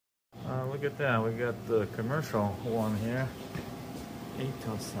look at that. We got the commercial one here.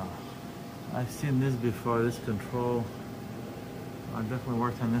 Atosa. I've seen this before, this control. I definitely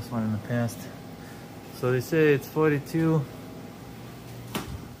worked on this one in the past. So they say it's 42.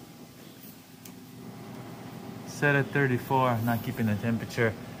 Set at 34, not keeping the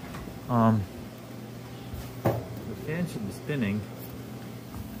temperature. The fan should be spinning.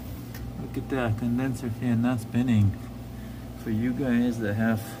 Look at that, condenser fan not spinning. For you guys that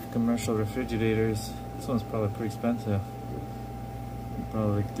have commercial refrigerators, this one's probably pretty expensive.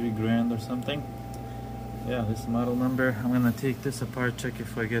 Probably like 3 grand or something. Yeah, this model number. I'm gonna take this apart, check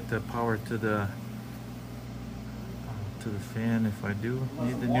if I get the power to the fan. If I do,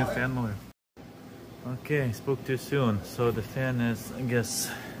 need the new fan motor. Okay, spoke too soon. So the fan is, I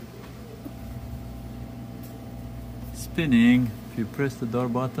guess, spinning. If you press the door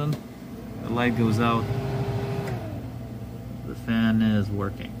button, the light goes out. The fan is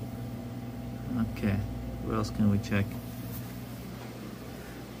working. Okay, what else can we check?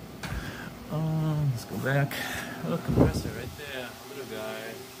 Let's go back. Oh, compressor right there, little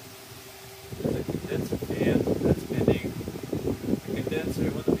guy. There's a condenser fan that's spinning. The condenser,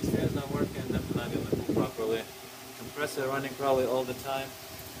 one of these fans not working, that's not gonna move properly. Compressor running probably all the time.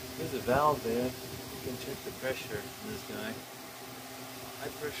 There's a valve there. You can check the pressure in this guy.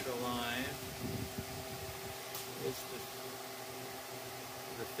 High pressure line. It's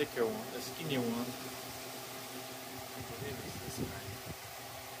the thicker one, the skinnier one. I believe it's this guy.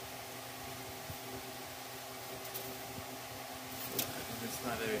 It's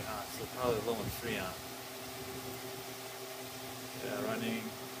not very hot, so probably low on Freon. Yeah, running.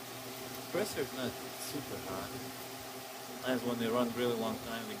 Compressor is not super hot. Sometimes when they run really long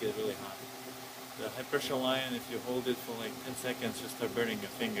time, they get really hot. The high pressure line, if you hold it for like 10 seconds, you start burning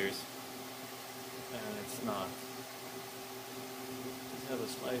your fingers. And it's not. It has a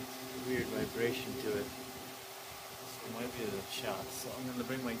slight weird vibration to it. So it might be the shot. So I'm gonna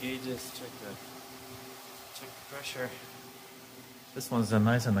bring my gauges, check the pressure. This one's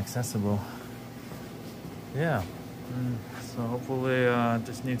nice and accessible. Yeah. So hopefully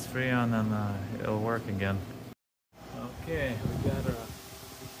just needs Freon and it'll work again. Okay, we got our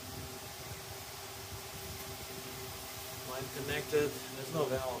line connected. There's no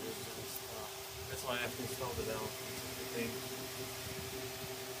valve, it's just that's why I have to install the valve. I'm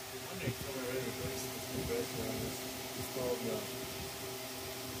wondering if someone already replaced this compressor and installed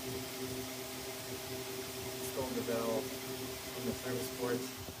the valve on the service port.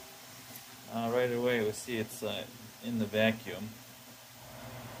 Right away we see it's in the vacuum.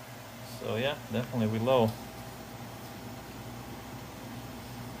 So yeah, definitely we low.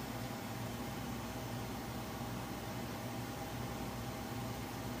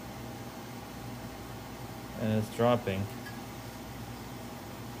 And it's dropping.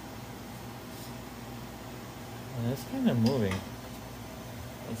 And it's kind of moving.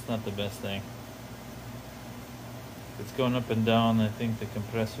 That's not the best thing. If it's going up and down, I think the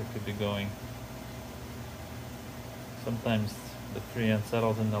compressor could be going. Sometimes the Freon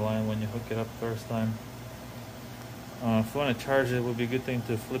settles in the line when you hook it up first time. If you want to charge it, it would be a good thing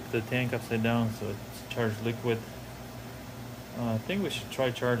to flip the tank upside down so it's charged liquid. I think we should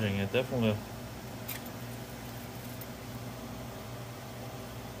try charging it, definitely.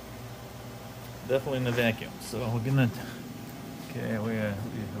 Definitely in the vacuum. So we're gonna, okay, we're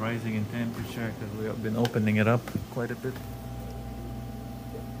rising in temperature because we have been opening it up quite a bit.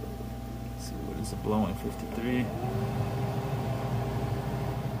 Let's see, what is it blowing? 53.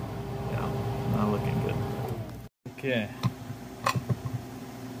 Yeah, not looking good. Okay.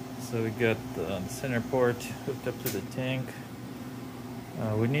 So we got the center port hooked up to the tank.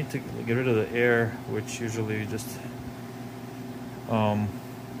 We need to get rid of the air, which usually you just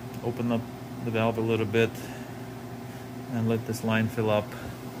open up the valve a little bit and let this line fill up,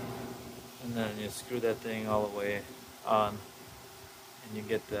 and then you screw that thing all the way on and you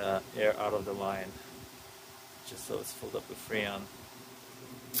get the air out of the line just so it's filled up with Freon.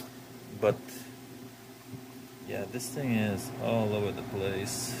 But yeah, this thing is all over the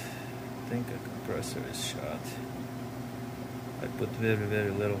place. I think a compressor is shot. I put very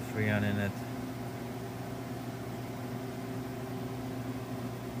little Freon in it,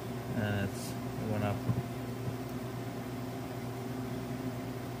 and it went up.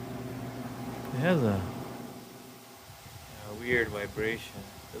 It has a weird vibration.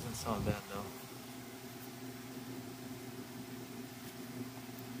 Doesn't sound bad though.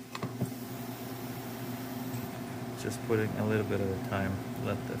 Just putting a little bit at a time.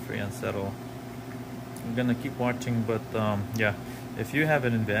 Let the Freon settle. I'm gonna keep watching, but yeah, if you have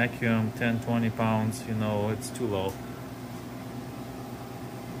it in vacuum, 10-20 pounds, you know, it's too low.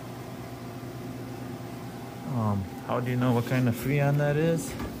 How do you know what kind of Freon that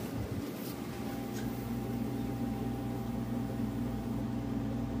is?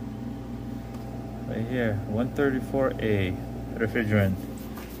 Right here, 134A refrigerant.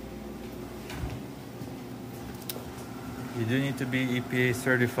 You do need to be EPA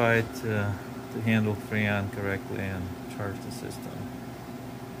certified to handle Freon correctly and charge the system.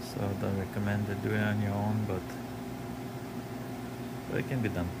 So I don't recommend to do it on your own, but it can be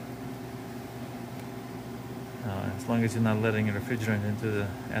done. As long as you're not letting a refrigerant into the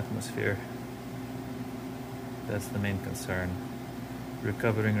atmosphere. That's the main concern.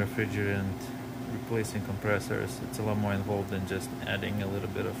 Recovering refrigerant, replacing compressors, it's a lot more involved than just adding a little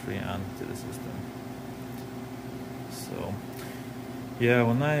bit of Freon to the system. So yeah,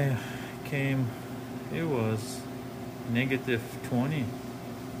 when I came, it was -20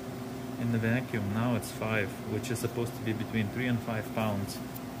 in the vacuum. Now it's 5, which is supposed to be between 3 and 5 pounds.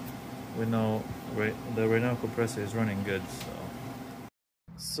 We know the Renault compressor is running good.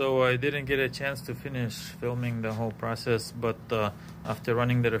 So I didn't get a chance to finish filming the whole process, but after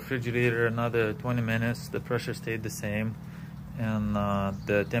running the refrigerator another 20 minutes, the pressure stayed the same, and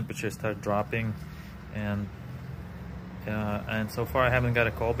the temperature started dropping, and so far I haven't got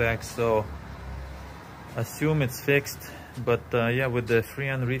a call back, so assume it's fixed. But yeah, with the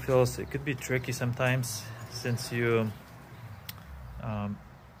Freon refills, it could be tricky sometimes, since you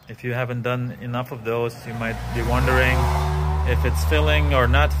if you haven't done enough of those, you might be wondering if it's filling or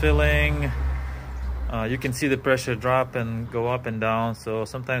not filling. You can see the pressure drop and go up and down, so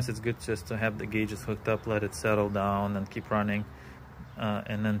sometimes it's good just to have the gauges hooked up, let it settle down and keep running,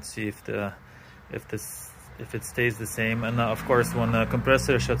 and then see if it stays the same. And of course, when the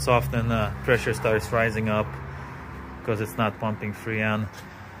compressor shuts off, then the pressure starts rising up because it's not pumping Freon.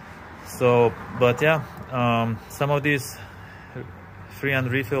 So, but yeah, some of these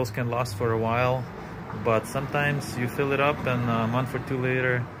Freon refills can last for a while, but sometimes you fill it up and a month or two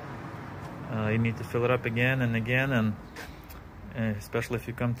later you need to fill it up again and again, and especially if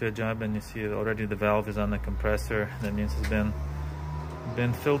you come to a job and you see already the valve is on the compressor, that means it's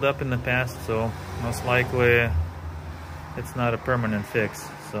been filled up in the past, so most likely it's not a permanent fix.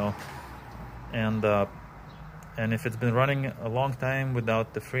 So and if it's been running a long time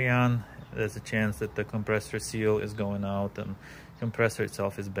without the Freon, there's a chance that the compressor seal is going out, and compressor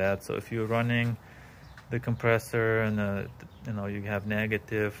itself is bad. So if you're running the compressor and you have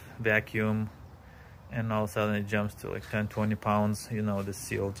negative vacuum, and all of a sudden it jumps to like 10-20 pounds, the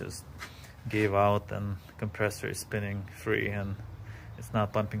seal just gave out and the compressor is spinning free and it's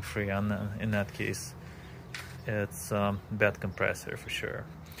not pumping Freon. In that case, it's bad compressor for sure.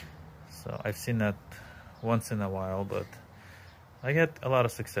 So I've seen that once in a while, but I get a lot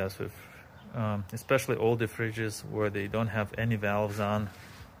of success with especially older fridges where they don't have any valves on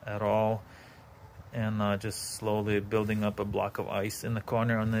at all, and just slowly building up a block of ice in the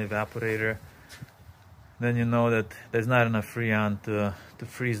corner on the evaporator. Then you know that there's not enough Freon to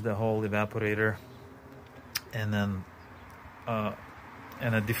freeze the whole evaporator, and then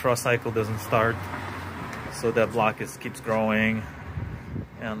and a defrost cycle doesn't start, so that block keeps growing,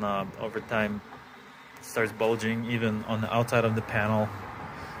 and over time it starts bulging even on the outside of the panel.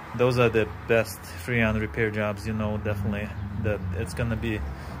 Those are the best Freon repair jobs. Definitely that it's gonna be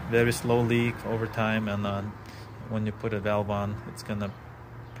very slow leak over time, and when you put a valve on, it's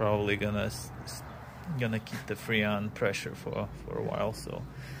probably gonna keep the Freon pressure for a while. So,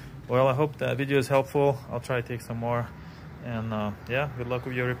 well, I hope that video is helpful. I'll try to take some more, and yeah, good luck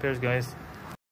with your repairs, guys.